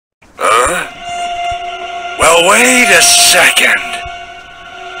Well, wait a second.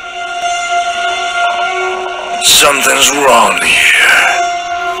 Something's wrong here.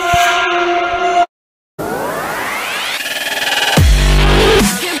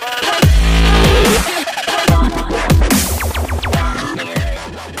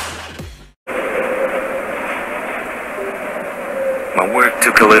 My work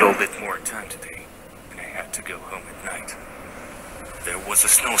took a little bit more time today, and I had to go home at night. There was a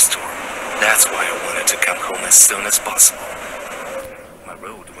snowstorm. That's why I wanted to come home as soon as possible. My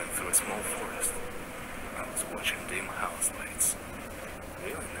road went through a small forest. I was watching dim house lights.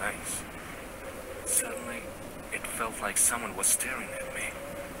 Really nice. Suddenly, it felt like someone was staring at me.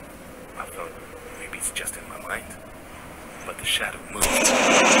 I thought maybe it's just in my mind. But the shadow moved,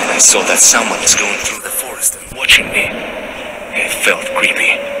 and I saw that someone was going through the forest and watching me. It felt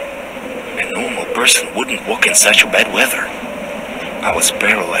creepy. A normal person wouldn't walk in such a bad weather. I was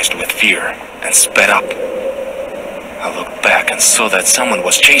paralyzed with fear and sped up. I looked back and saw that someone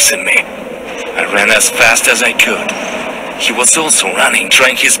was chasing me. I ran as fast as I could. He was also running,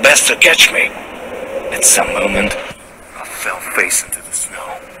 trying his best to catch me. At some moment, I fell face into the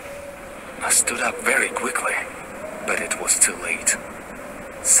snow. I stood up very quickly, but it was too late.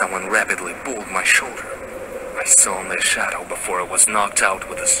 Someone rapidly pulled my shoulder. I saw the shadow before I was knocked out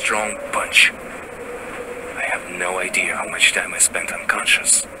with a strong punch. I have no idea how much time I spent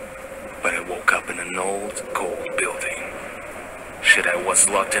unconscious, but I woke up in an old, cold building. Shit, I was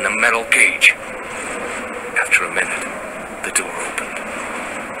locked in a metal cage. After a minute, the door opened,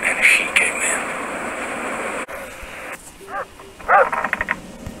 and he came in.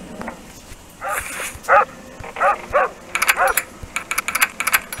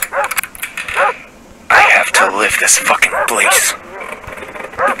 I have to leave this fucking place.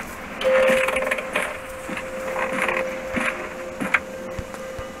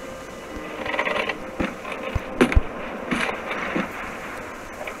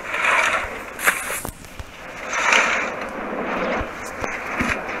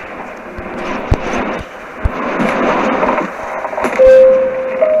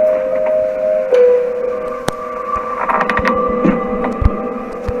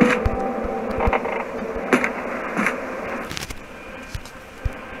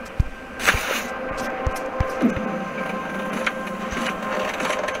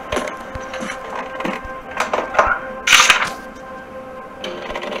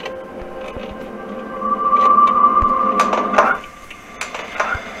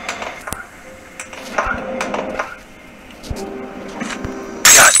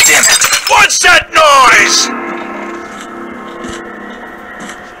 What's that noise?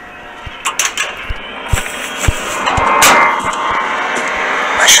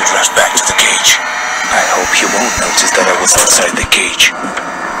 I should rush back to the cage. I hope he won't notice that I was outside the cage.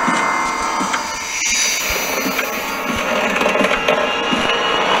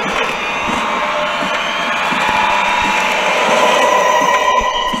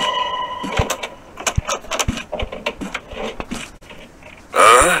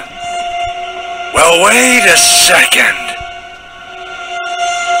 Well, wait a second.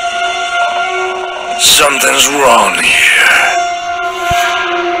 Something's wrong here.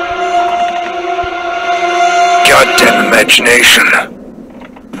 Goddamn imagination.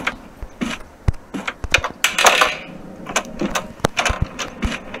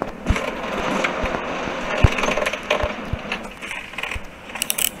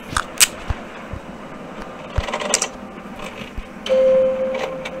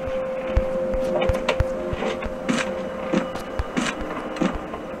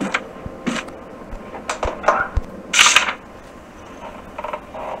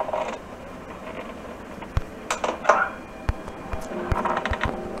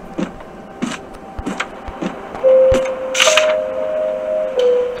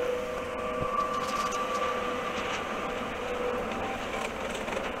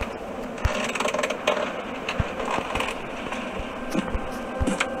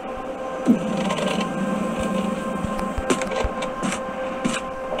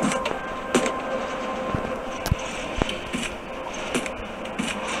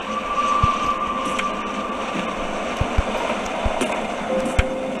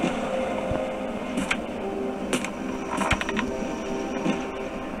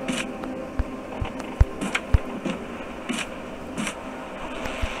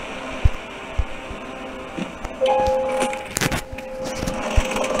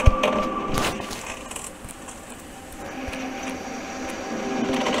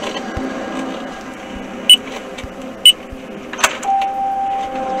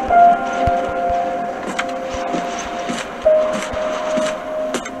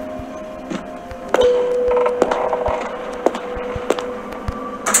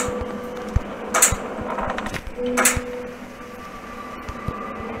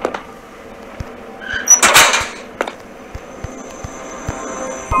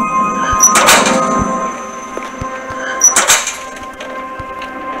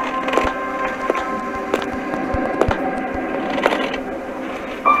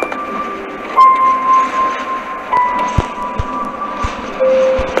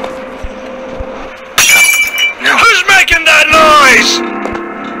 place.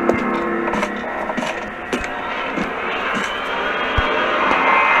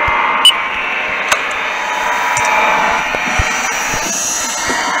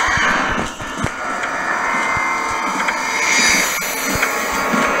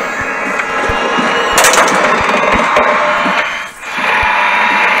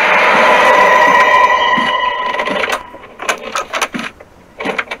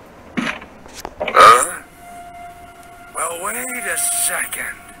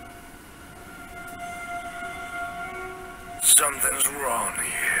 Something's wrong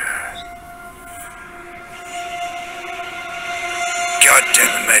here.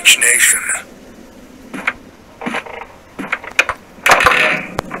 Goddamn imagination.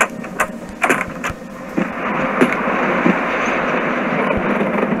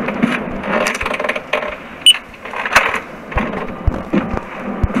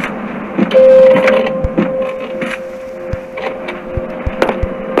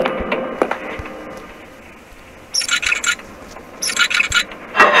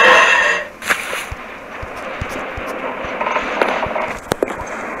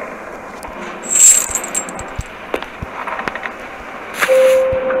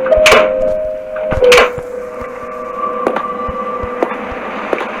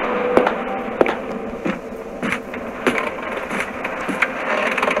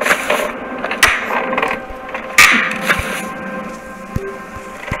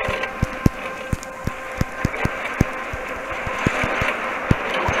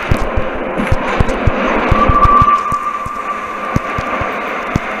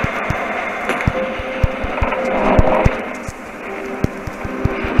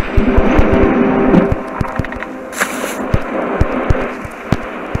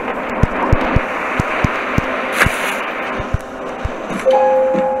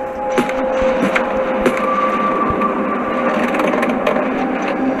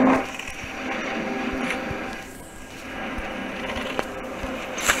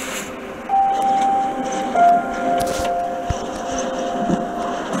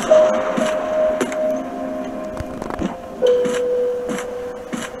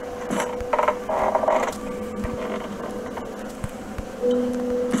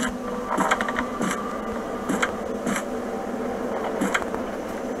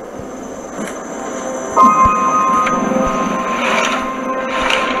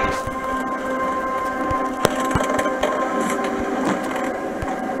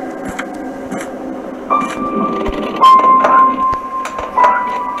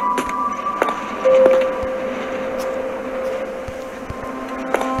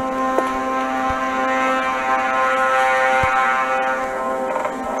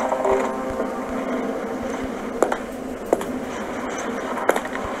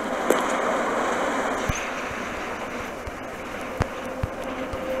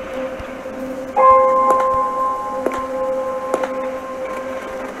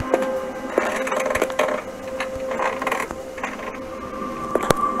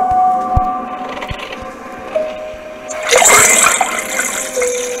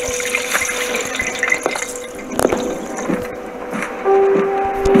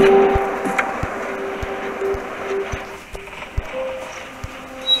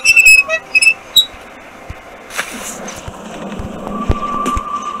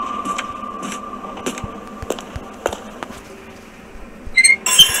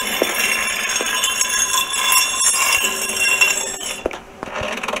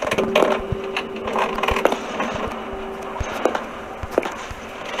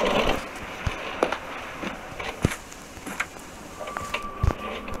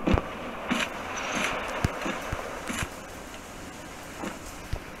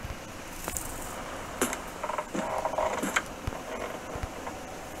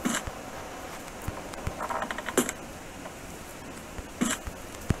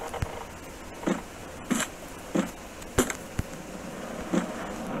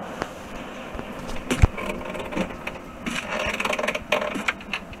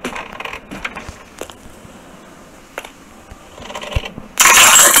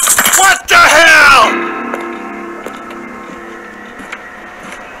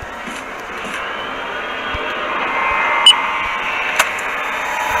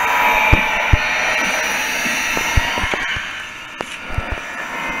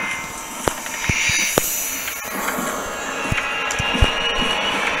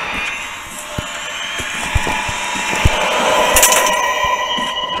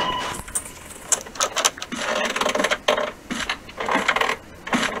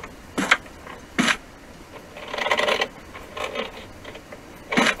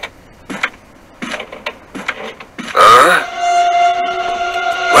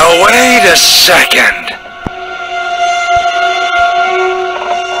 a second.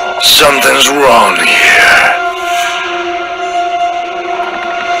 Something's wrong here.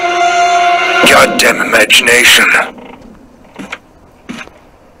 Goddamn imagination.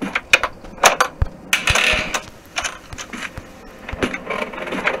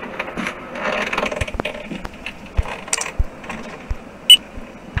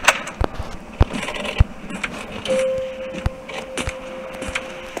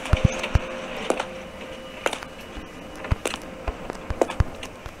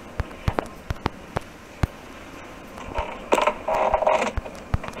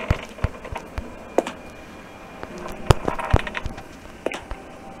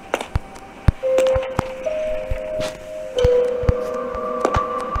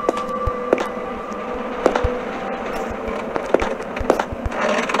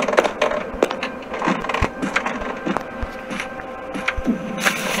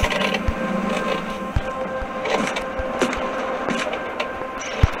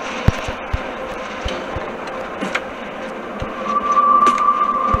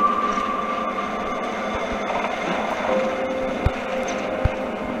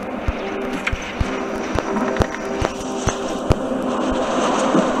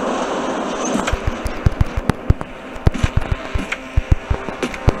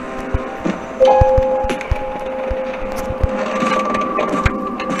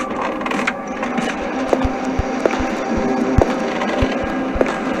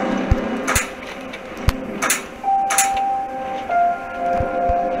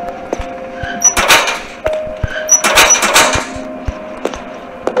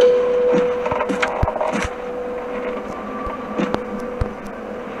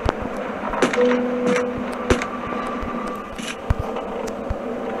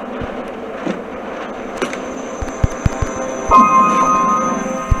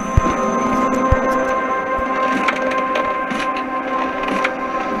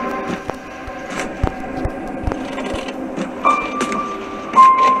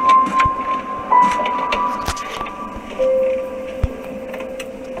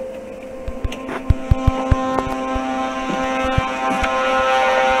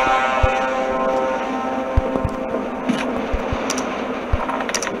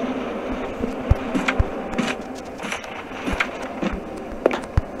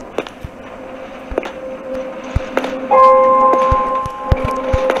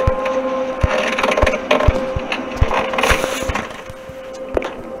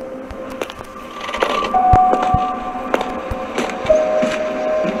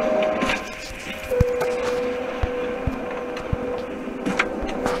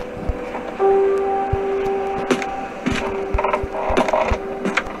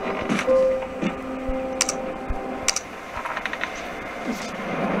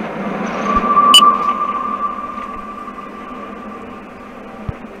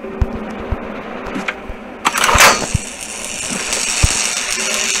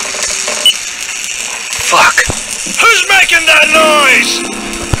 Who's making that noise?